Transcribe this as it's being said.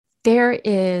there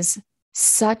is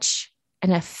such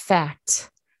an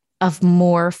effect of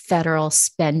more federal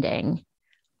spending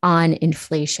on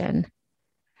inflation.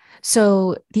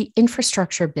 So the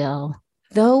infrastructure bill,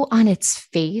 though on its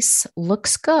face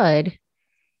looks good,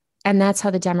 and that's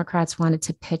how the Democrats wanted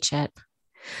to pitch it.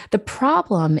 The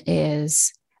problem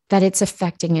is that it's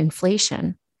affecting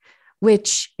inflation,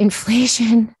 which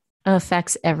inflation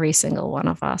affects every single one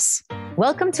of us.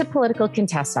 Welcome to Political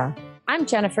Contessa. I'm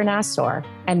Jennifer Nassour,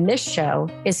 and this show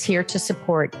is here to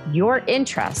support your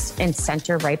interest in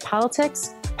center-right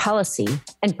politics, policy,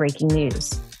 and breaking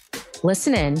news.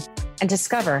 Listen in and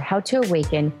discover how to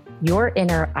awaken your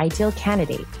inner ideal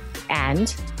candidate,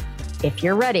 and, if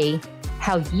you're ready,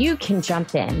 how you can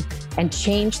jump in and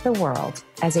change the world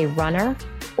as a runner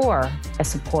or a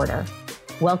supporter.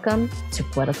 Welcome to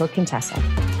Political Contessa.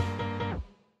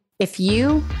 If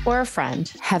you or a friend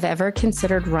have ever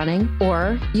considered running,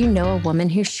 or you know a woman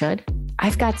who should,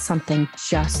 I've got something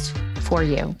just for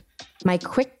you. My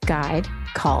quick guide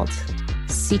called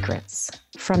Secrets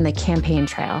from the Campaign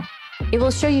Trail. It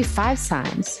will show you 5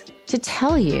 signs to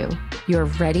tell you you're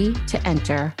ready to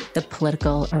enter the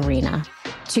political arena.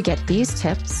 To get these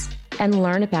tips and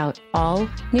learn about all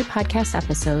new podcast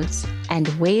episodes and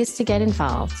ways to get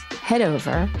involved, head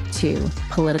over to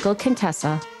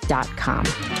politicalcontessa.com.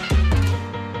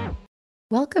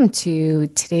 Welcome to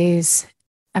today's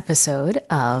episode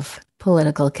of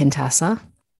Political Contessa.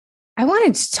 I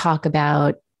wanted to talk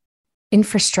about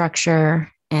infrastructure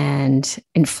and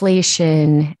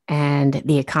inflation and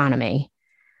the economy.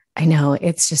 I know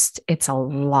it's a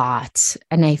lot.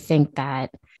 And I think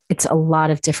that it's a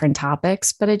lot of different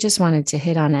topics, but I just wanted to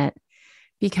hit on it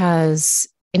because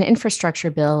an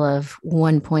infrastructure bill of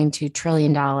 $1.2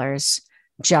 trillion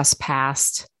just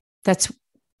passed. That's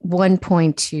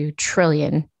 1.2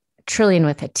 trillion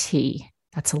with a T.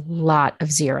 That's a lot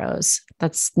of zeros.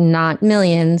 That's not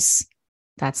millions.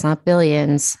 That's not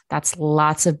billions. That's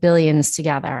lots of billions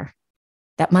together.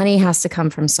 That money has to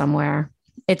come from somewhere.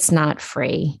 It's not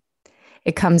free.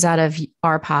 It comes out of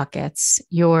our pockets,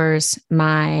 yours,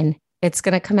 mine. It's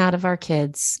going to come out of our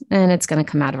kids, and it's going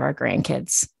to come out of our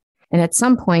grandkids. And at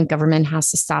some point, government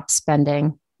has to stop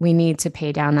spending. We need to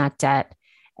pay down that debt,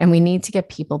 and we need to get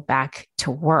people back to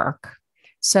work.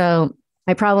 So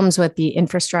my problems with the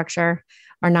infrastructure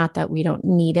are not that we don't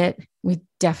need it. We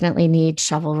definitely need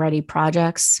shovel-ready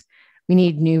projects. We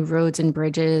need new roads and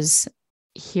bridges.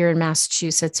 Here in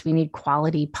Massachusetts, we need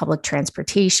quality public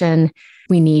transportation.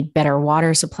 We need better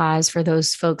water supplies for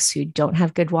those folks who don't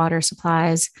have good water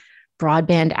supplies.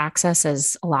 Broadband access,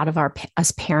 as a lot of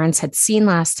us parents had seen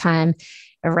last time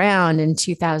around in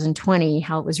 2020,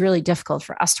 how it was really difficult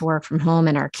for us to work from home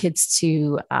and our kids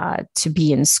to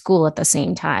be in school at the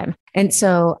same time. And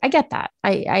so I get that.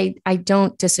 I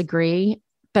don't disagree,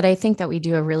 but I think that we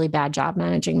do a really bad job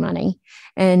managing money.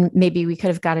 And maybe we could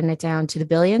have gotten it down to the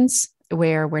billions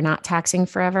where we're not taxing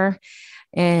forever.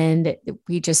 And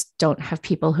we just don't have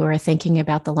people who are thinking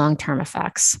about the long-term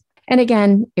effects. And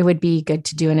again, it would be good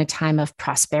to do in a time of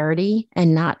prosperity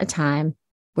and not a time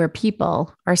where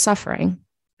people are suffering,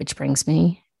 which brings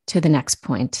me to the next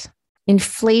point.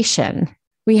 Inflation.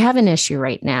 We have an issue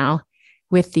right now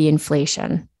with the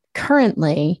inflation.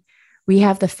 Currently, we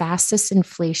have the fastest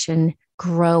inflation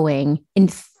growing in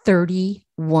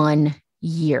 31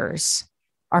 years.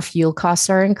 Our fuel costs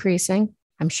are increasing.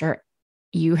 I'm sure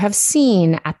you have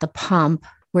seen at the pump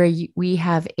where we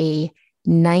have a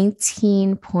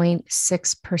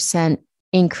 19.6%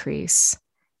 increase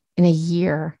in a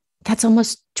year. That's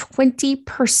almost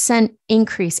 20%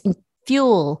 increase in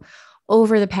fuel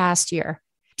over the past year.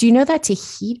 Do you know that to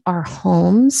heat our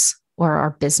homes or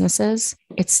our businesses,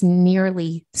 it's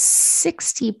nearly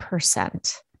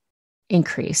 60%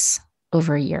 increase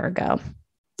over a year ago?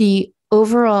 The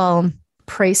overall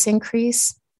price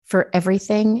increase for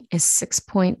everything is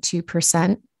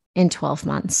 6.2% in 12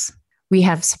 months. We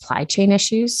have supply chain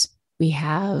issues. We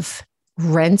have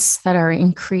rents that are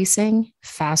increasing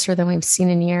faster than we've seen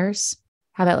in years.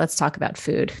 How about let's talk about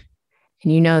food?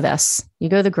 And you know this. You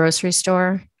go to the grocery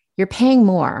store, you're paying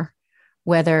more,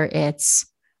 whether it's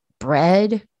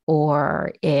bread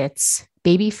or it's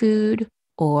baby food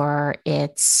or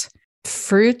it's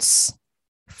fruits.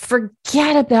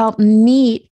 Forget about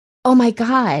meat. Oh my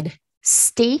God.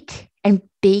 Steak and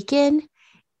bacon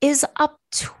is up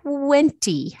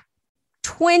 20%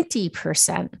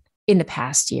 in the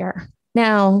past year.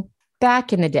 Now,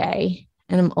 back in the day,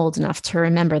 and I'm old enough to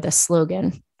remember the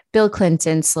slogan, Bill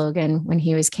Clinton's slogan when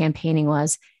he was campaigning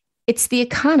was, "It's the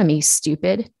economy,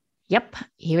 stupid." Yep,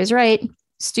 he was right.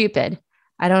 Stupid.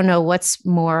 I don't know what's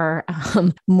more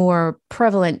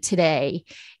prevalent today,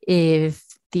 if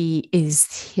his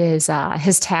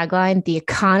tagline, the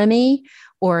economy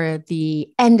or the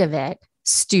end of it,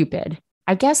 stupid.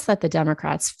 I guess that the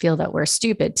Democrats feel that we're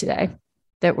stupid today,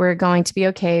 that we're going to be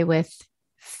okay with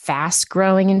fast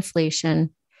growing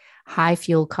inflation, high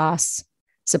fuel costs,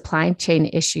 supply chain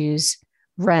issues,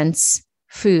 rents,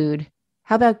 food.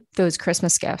 How about those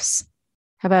Christmas gifts?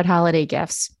 How about holiday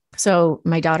gifts? So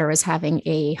my daughter was having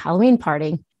a Halloween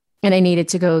party and I needed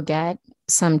to go get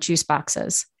some juice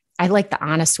boxes. I like the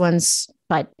honest ones,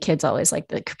 but kids always like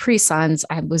the Capri Suns.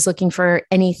 I was looking for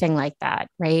anything like that,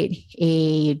 right?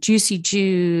 A juicy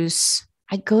juice.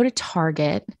 I go to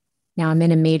Target. Now I'm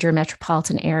in a major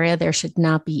metropolitan area. There should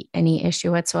not be any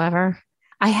issue whatsoever.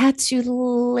 I had to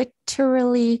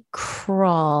literally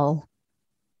crawl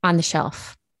on the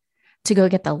shelf to go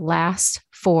get the last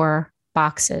 4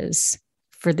 boxes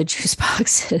for the juice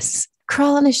boxes.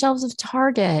 Crawl on the shelves of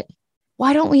Target.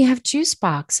 Why don't we have juice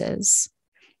boxes?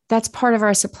 That's part of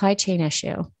our supply chain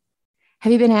issue.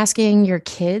 Have you been asking your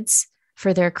kids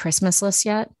for their Christmas list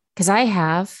yet? Because I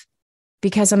have,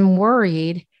 because I'm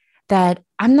worried that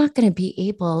I'm not going to be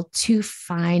able to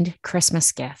find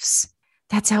Christmas gifts.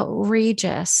 That's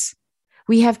outrageous.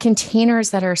 We have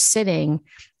containers that are sitting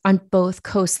on both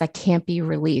coasts that can't be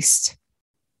released.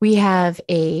 We have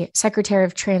a Secretary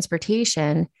of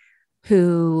Transportation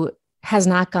who has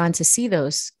not gone to see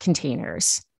those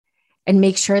containers and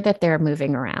make sure that they're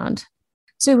moving around.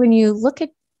 So when you look at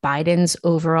Biden's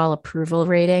overall approval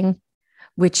rating,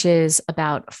 which is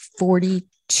about 42%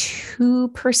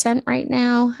 right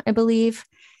now, I believe,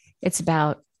 it's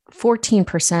about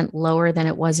 14% lower than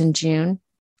it was in June,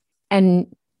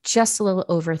 and just a little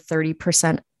over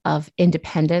 30% of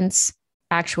independents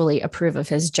actually approve of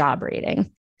his job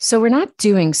rating. So we're not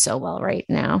doing so well right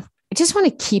now. I just want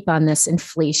to keep on this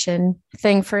inflation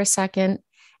thing for a second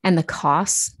and the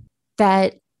costs,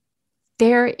 that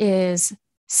there is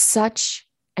such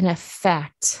an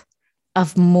effect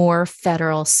of more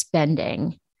federal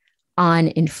spending on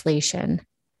inflation.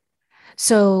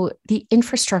 So the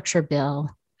infrastructure bill,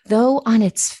 though on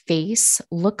its face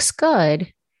looks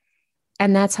good,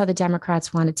 and that's how the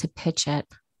Democrats wanted to pitch it.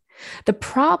 The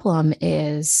problem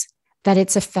is that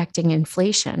it's affecting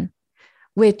inflation,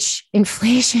 which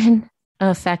inflation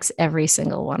affects every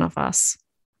single one of us.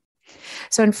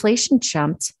 So inflation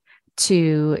jumped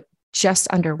to just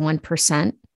under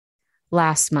 1%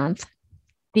 last month.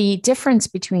 The difference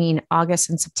between August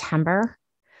and September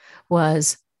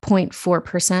was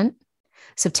 0.4%.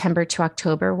 September to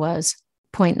October was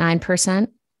 0.9%.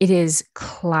 It is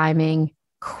climbing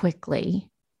quickly.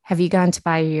 Have you gone to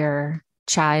buy your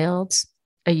child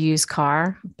a used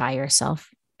car, buy yourself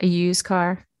a used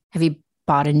car? Have you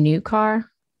bought a new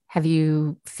car? Have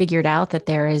you figured out that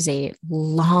there is a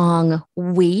long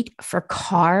wait for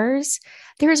cars?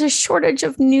 There is a shortage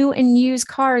of new and used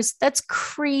cars. That's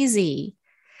crazy.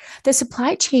 The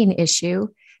supply chain issue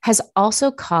has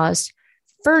also caused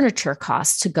furniture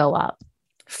costs to go up.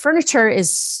 Furniture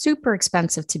is super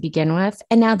expensive to begin with,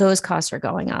 and now those costs are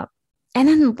going up. And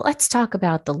then let's talk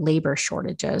about the labor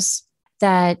shortages,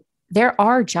 that there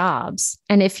are jobs.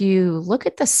 And if you look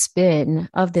at the spin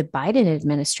of the Biden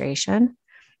administration,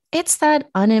 it's that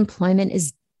unemployment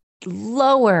is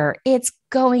lower. It's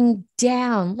going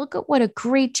down. Look at what a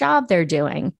great job they're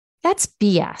doing. That's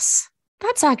BS.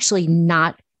 That's actually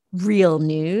not real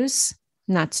news.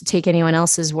 Not to take anyone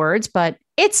else's words, but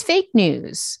it's fake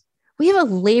news. We have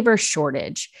a labor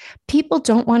shortage. People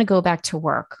don't want to go back to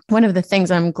work. One of the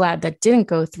things I'm glad that didn't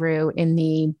go through in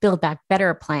the Build Back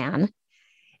Better plan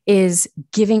is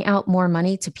giving out more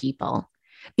money to people.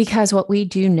 Because what we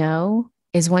do know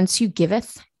is once you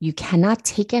giveth, you cannot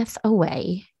taketh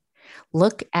away.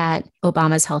 Look at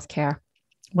Obama's healthcare.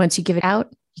 Once you give it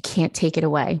out, you can't take it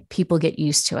away. People get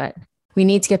used to it. We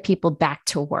need to get people back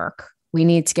to work. We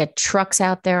need to get trucks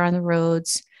out there on the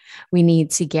roads. We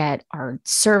need to get our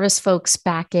service folks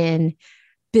back in,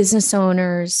 business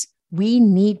owners. We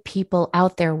need people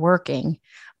out there working.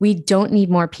 We don't need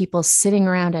more people sitting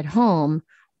around at home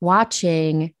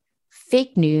watching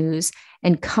fake news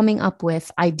and coming up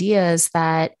with ideas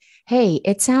that, hey,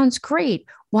 it sounds great.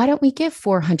 Why don't we give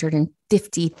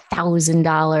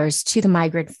 $450,000 to the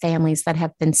migrant families that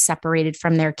have been separated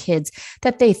from their kids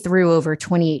that they threw over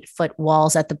 28-foot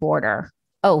walls at the border?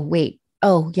 Oh, wait.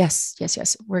 Oh, yes.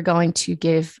 We're going to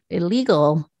give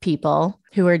illegal people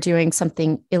who are doing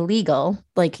something illegal,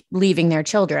 like leaving their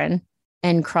children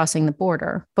and crossing the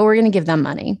border, but we're going to give them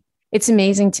money. It's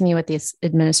amazing to me what this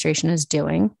administration is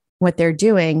doing. What they're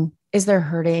doing is they're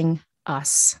hurting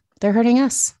us. They're hurting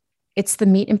us. It's the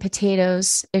meat and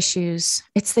potatoes issues.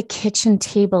 It's the kitchen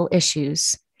table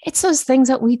issues. It's those things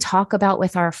that we talk about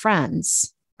with our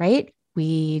friends, right?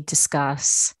 we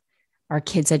discuss our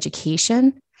kids'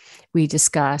 education. We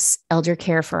discuss elder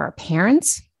care for our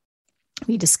parents.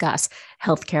 We discuss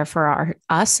healthcare for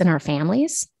us and our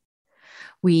families.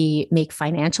 We make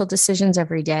financial decisions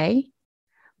every day.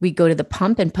 We go to the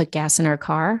pump and put gas in our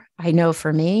car. I know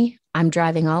for me, I'm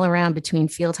driving all around between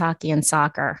field hockey and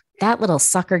soccer. That little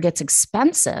sucker gets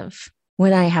expensive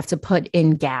when I have to put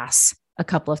in gas a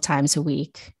couple of times a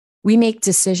week. We make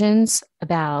decisions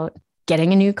about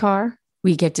getting a new car.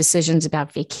 We get decisions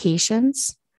about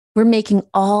vacations. We're making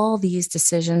all these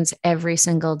decisions every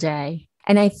single day.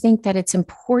 And I think that it's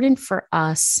important for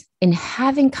us in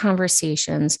having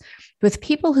conversations with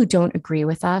people who don't agree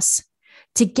with us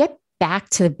to get back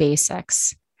to the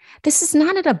basics. This is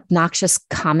not an obnoxious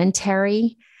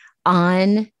commentary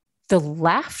on the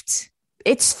left.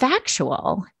 It's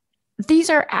factual. These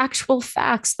are actual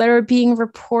facts that are being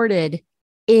reported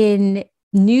in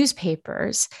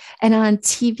newspapers and on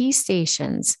TV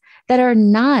stations that are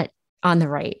not on the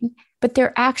right, but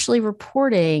they're actually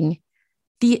reporting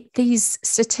these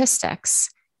statistics.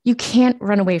 You can't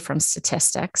run away from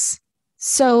statistics.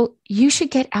 So you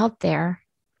should get out there.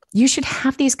 You should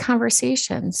have these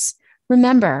conversations.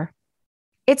 Remember,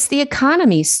 it's the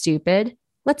economy, stupid.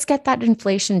 Let's get that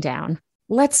inflation down.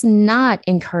 Let's not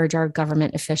encourage our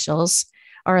government officials,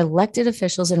 our elected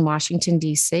officials in Washington,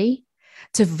 D.C.,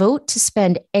 to vote to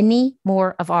spend any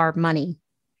more of our money.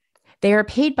 They are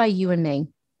paid by you and me.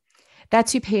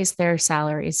 That's who pays their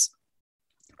salaries,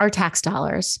 our tax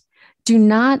dollars. Do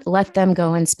not let them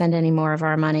go and spend any more of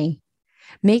our money.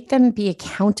 Make them be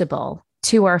accountable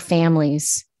to our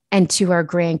families and to our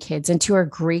grandkids and to our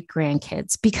great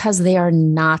grandkids, because they are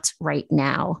not right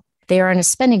now. They are in a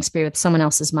spending spree with someone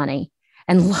else's money.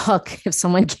 And look, if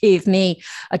someone gave me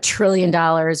 $1 trillion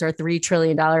or $3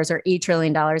 trillion or $8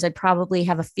 trillion, I'd probably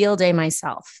have a field day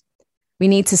myself. We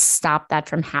need to stop that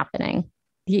from happening.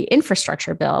 The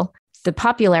infrastructure bill, the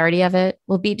popularity of it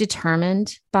will be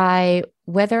determined by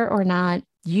whether or not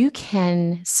you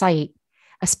can cite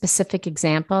a specific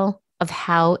example of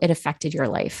how it affected your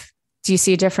life. Do you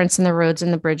see a difference in the roads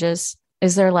and the bridges?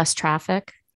 Is there less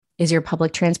traffic? Is your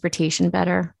public transportation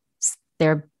better? Is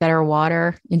there better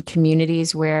water in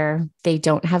communities where they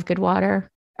don't have good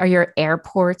water? Are your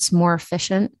airports more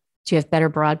efficient? Do you have better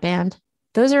broadband?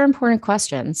 Those are important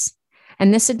questions.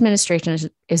 And this administration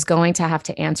is going to have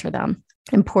to answer them.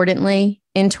 Importantly,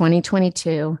 in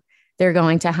 2022, they're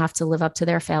going to have to live up to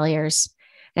their failures.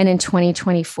 And in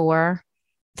 2024,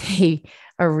 they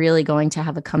are really going to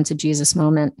have a come to Jesus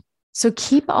moment. So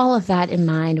keep all of that in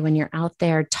mind when you're out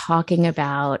there talking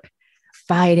about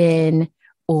Biden,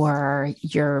 or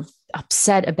you're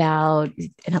upset about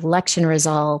an election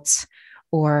result,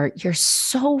 or you're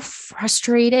so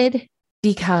frustrated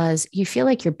because you feel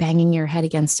like you're banging your head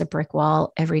against a brick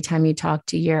wall every time you talk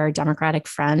to your Democratic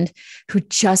friend who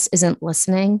just isn't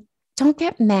listening. Don't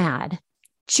get mad.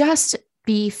 Just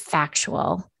be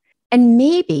factual. And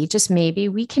maybe, just maybe,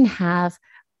 we can have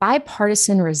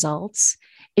bipartisan results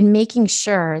in making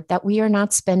sure that we are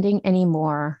not spending any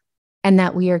more and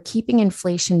that we are keeping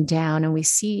inflation down and we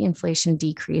see inflation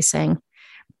decreasing,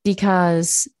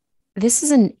 because this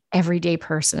is an everyday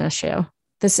person issue.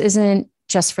 This isn't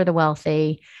just for the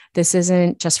wealthy. This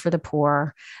isn't just for the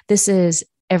poor. This is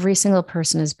every single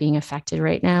person is being affected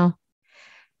right now.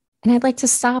 And I'd like to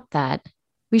stop that.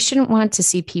 We shouldn't want to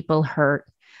see people hurt.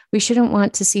 We shouldn't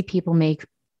want to see people make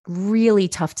really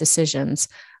tough decisions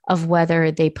of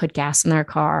whether they put gas in their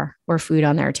car or food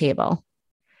on their table.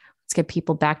 Let's get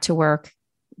people back to work,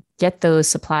 get those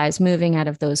supplies moving out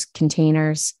of those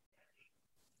containers,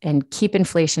 and keep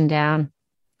inflation down,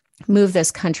 move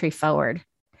this country forward.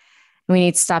 We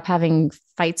need to stop having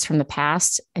fights from the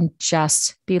past and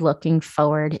just be looking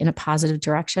forward in a positive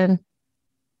direction.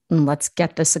 And let's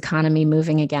get this economy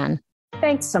moving again.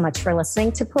 Thanks so much for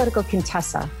listening to Political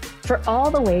Contessa. For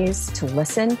all the ways to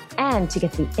listen and to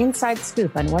get the inside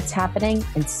scoop on what's happening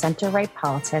in center-right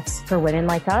politics for women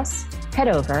like us, head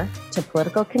over to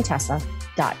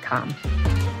politicalcontessa.com.